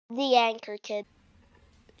The Anchor Kid.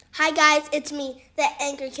 Hi guys, it's me, the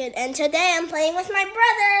Anchor Kid, and today I'm playing with my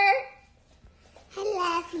brother. I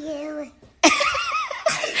love you.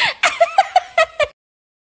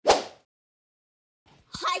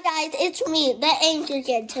 Hi guys, it's me, the Anchor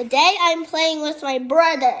Kid. Today I'm playing with my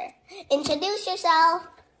brother. Introduce yourself.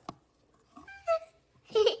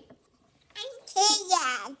 Chaos.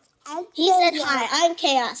 He said hi, I'm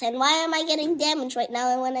Chaos, and why am I getting damaged right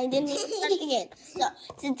now when I didn't even start the game? So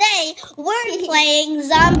today we're playing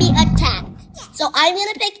Zombie Attack. So I'm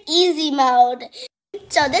gonna pick easy mode.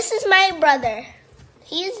 So this is my brother.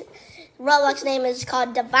 His Roblox name is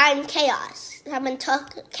called Divine Chaos. Someone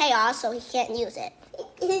took Chaos, so he can't use it.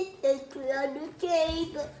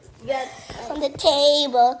 On the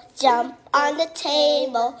table, jump on the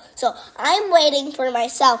table. So I'm waiting for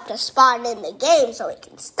myself to spawn in the game so it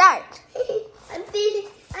can start. I'm happy.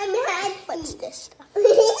 What's this stuff?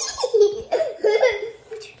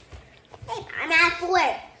 I'm at 4. All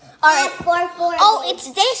right. 4. Oh,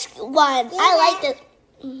 it's this one. Yeah. I like this.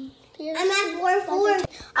 I'm at 4.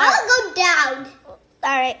 I'll go down.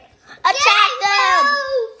 All right. Attack them.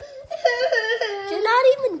 You're not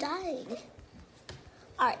even dying.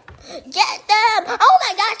 All right. Get them. Oh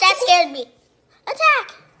my gosh, that scared me.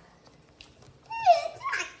 Attack.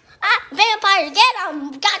 Ah, vampire, get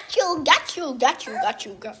them. Got you. I'm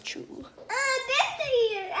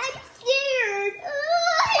scared.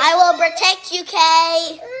 I will protect you,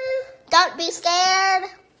 Kay. Don't be scared.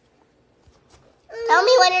 Tell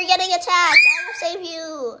me when you're getting attacked. I will save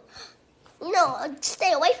you. No,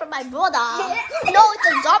 stay away from my brother. No, it's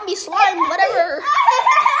a zombie slime, whatever.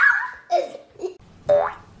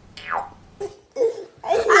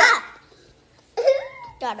 Ah!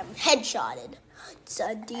 Got him headshotted. It's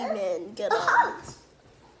a demon. Get him.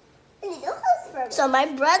 So my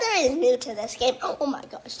brother is new to this game. Oh my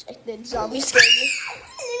gosh, the zombie scared me.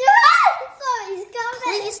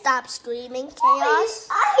 Please stop screaming, Chaos.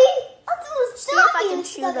 See if I can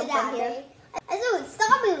shoot him from here. I thought a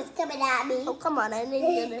zombie was coming at me. Oh, come on, I need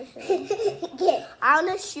to shoot. I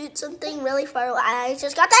want to shoot something really far away. I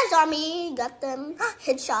just got that zombie. Got them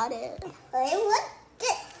headshotted. Wait, what?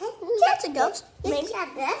 That's a ghost. Maybe.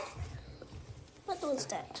 What was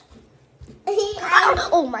that?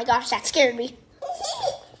 Oh my gosh, that scared me.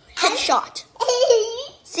 Headshot.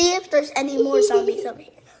 See if there's any more zombies over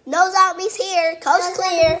here. No zombies here. Coast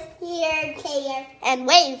clear. Here. And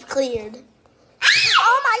wave cleared.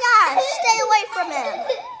 Oh my gosh, stay away from him.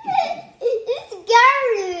 It's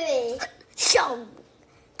scary. Show.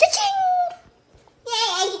 Cha-ching. Yay,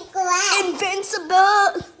 I get to go out. Invincible.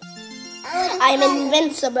 I'm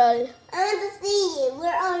invincible. I want to see you.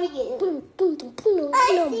 Where are you? Boom, boom, boom, boom, I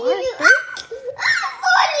boom, see boom. you.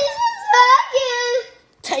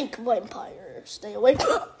 Tank vampire, stay away.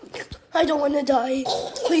 I don't want to die.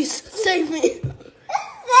 Please save me. Save me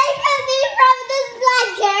from this black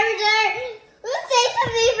character. Save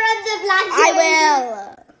me from the black character. I will.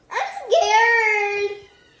 I'm scared.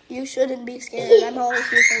 You shouldn't be scared. I'm always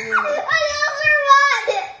here for you. I don't know what.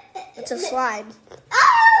 It's a slime.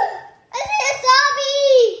 Oh! I see a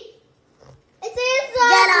zombie.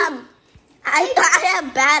 Get him. I have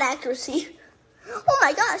bad accuracy. Oh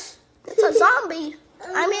my gosh. It's a zombie.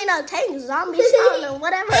 I mean a tank zombie, I don't know,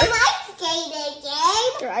 whatever. I'm ice skating,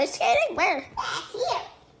 game. You're ice skating? Where? Back here.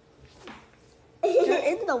 You're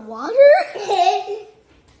in the water?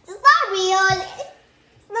 It's not real.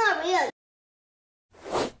 It's not real.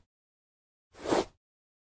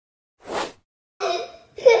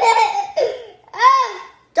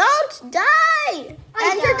 Don't die!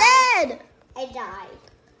 And you're dead! I died.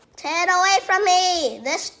 Get away from me!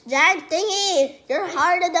 This giant thingy! You're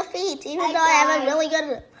hard to defeat, even though I have a really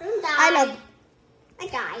good... I know. I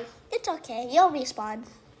died. It's okay, you'll respawn.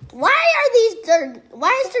 Why is there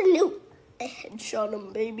new... I headshot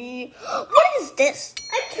him, baby. What is this?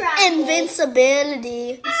 I'm trying. Invincibility.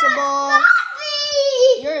 Invincible.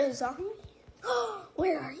 Me! You're a zombie?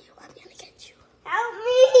 Where are you? I'm gonna get you. Help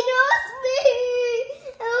me!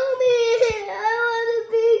 Help me! I want to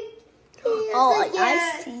be chaos Oh, again. I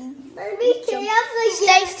see. Let me chaos Stay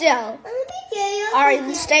again. still. Let me chaos Alright, then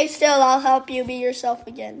again. stay still. I'll help you be yourself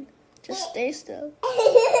again. Just stay still.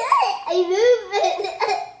 I move it.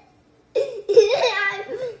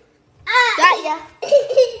 Got ya.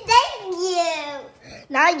 Thank you.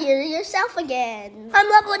 Now you're yourself again. I'm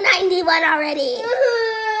level 91 already. I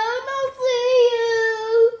don't see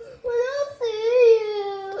you. I don't see you.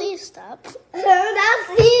 Please stop. I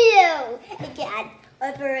don't see you. Again.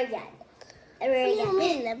 Over again. Over What do you again.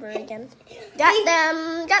 mean never again? Got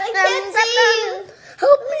them. Got I them. can't Got see them.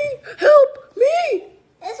 Help me. Help me.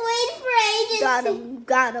 It's waiting for ages.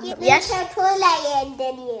 Got him. You Yes. better pull that in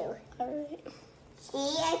than you. Alright.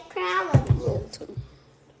 See, I'm proud of you.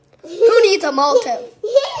 Who needs a Molotov?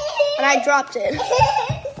 And I dropped it.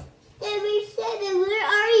 Number 7, where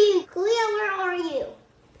are you? Julio, where are you?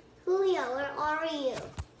 Julio, where are you?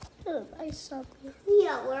 I saw you.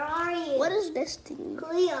 Julio, where are you? What is this thing?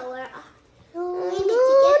 Julio, where are you? I need to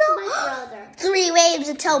get to my brother. 3 waves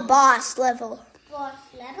until boss level. Boss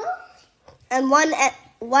level? And one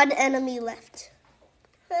enemy left.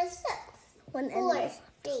 First 6. One 4, enemy.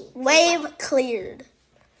 3. Wave cleared.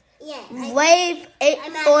 Yeah. Wave I'm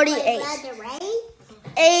at my 848. brother, right?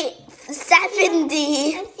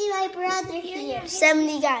 870. I see my brother here.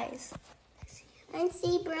 70 guys. I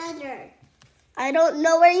see brother. I don't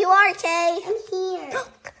know where you are, Kay. I'm here.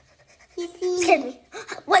 He's here. Scared me.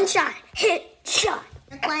 One shot. Hit. Shot.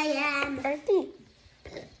 That's why I am.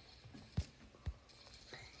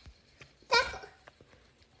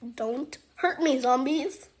 Don't hurt me,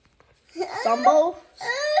 zombies. Zombo.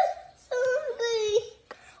 Zombie.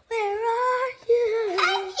 Where are you?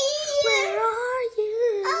 I'm here. Where are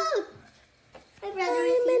you? Oh. My brother I'm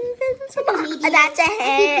is invincible. That's a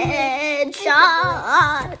headshot. I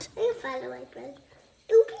can follow my brother.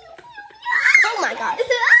 Pew, pew, pew, pew. Oh my god.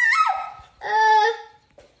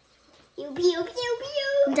 Pew, pew, pew,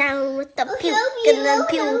 pew. Down with the Oh, pew, help you, and then oh,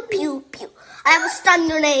 pew, help pew, pew. I have a stun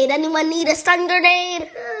grenade. Anyone need a stun grenade?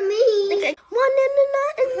 Me. Okay. One in the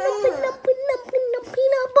nut and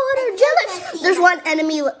peanut butter jelly. There's one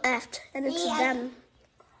enemy left, and it's Yeah. them.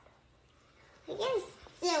 I guess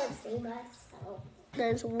still see us. So.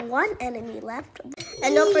 There's one enemy left.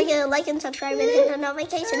 And don't forget to like and subscribe and hit the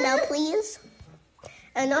notification bell, please.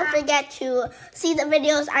 And don't forget to see the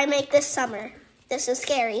videos I make this summer. This is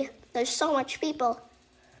scary. There's so much people.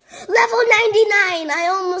 Level 99. I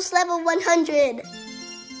almost level 100.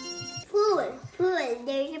 Pool.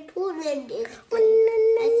 There's a pool in this.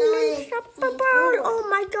 Oh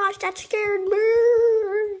my gosh, that scared me.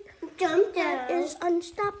 Jump That down. is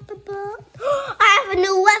unstoppable. I have a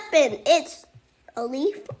new weapon. It's a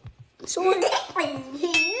leaf sword.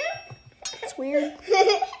 It's weird.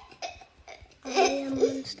 I am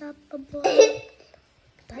unstoppable.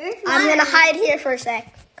 I'm gonna hide here for a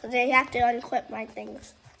sec because I have to unequip my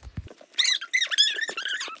things.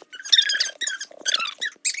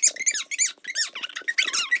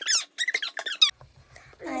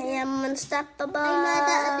 I am unstoppable. I'm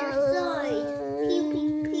on the other side. Pew,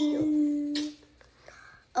 pew, pew.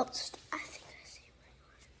 Oh, I think I see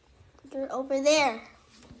where you are. You're over there.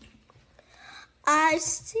 I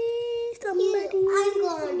see somebody. I'm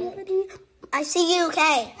going. Somebody. I see you,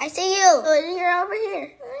 Kay. I see you. Oh, you're over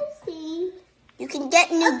here. I see. You can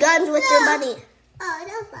get new guns with your money. Oh,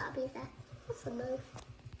 no zombies. That's a move.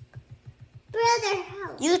 Brother,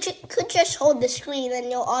 help. You could just hold the screen and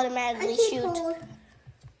you'll automatically shoot.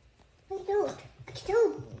 I don't.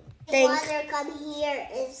 The Think. water come here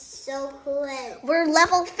is so cool. We're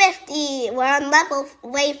level 50. We're on level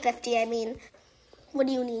wave 50, I mean. What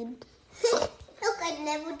do you need? Look, I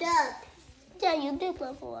leveled up. Yeah, you did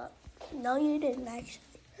level up. No, you didn't actually.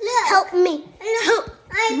 Look. Help me. Help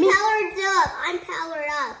I'm me. powered up. I'm powered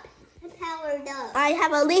up. I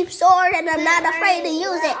have a leaf sword and I'm not afraid to use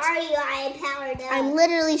Where it. are you? I am powered up. I'm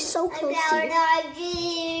literally so I'm close to powered you. up.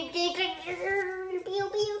 Pew, pew, pew. Pew,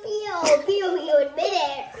 pew.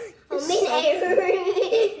 Midair. Midair.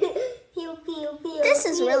 Pew, pew, pew. This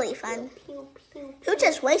is really fun. Pew, pew, Who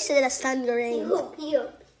just wasted a stun grenade? pew, pew.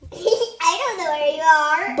 I don't know where you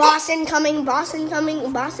are. Boss incoming, boss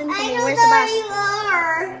incoming, boss I incoming. don't Where's know the where boss? you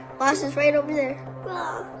are. Boss is right over there.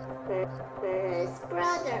 Where's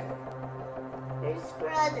brother? Where's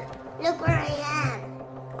brother? Look where I am.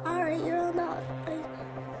 Alright, you're on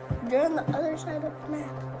the other side of the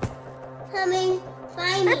map. Coming,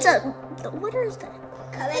 find me. What is that?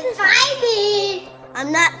 Come and find me.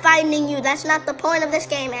 I'm not finding you. That's not the point of this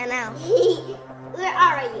game, Anna. Where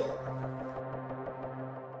are you?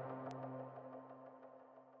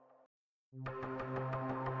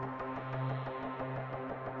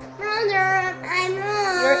 Brother, I'm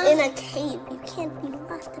lost. You're in a cave. You can't be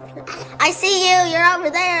lost if you're... I see you. You're over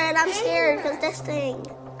there, and I'm scared because this thing.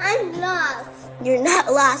 I'm lost. You're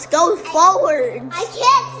not lost. Go forward. I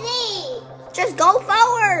can't see. Just go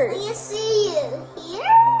forward. I can see you.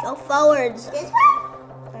 Here? Go forwards. This way?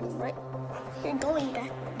 I'm right. You're going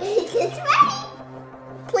back. This way?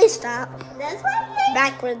 Please stop. This way?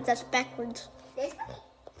 Backwards. That's backwards. This way?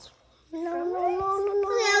 No.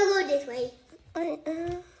 Okay, I'll go this way.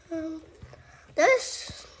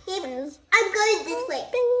 This If is I'm going this way.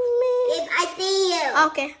 me. If I see you.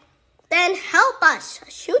 Okay. Then help us.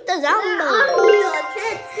 Shoot the Where are zombie. you? I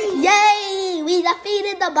can't see. Yay! Finally, we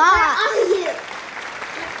defeated the boss.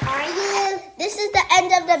 Are you? This is the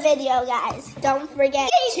end of the video, guys. Don't forget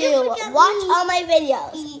to watch all my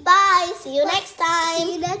videos. Bye. See you next time.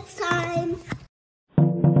 See you next time.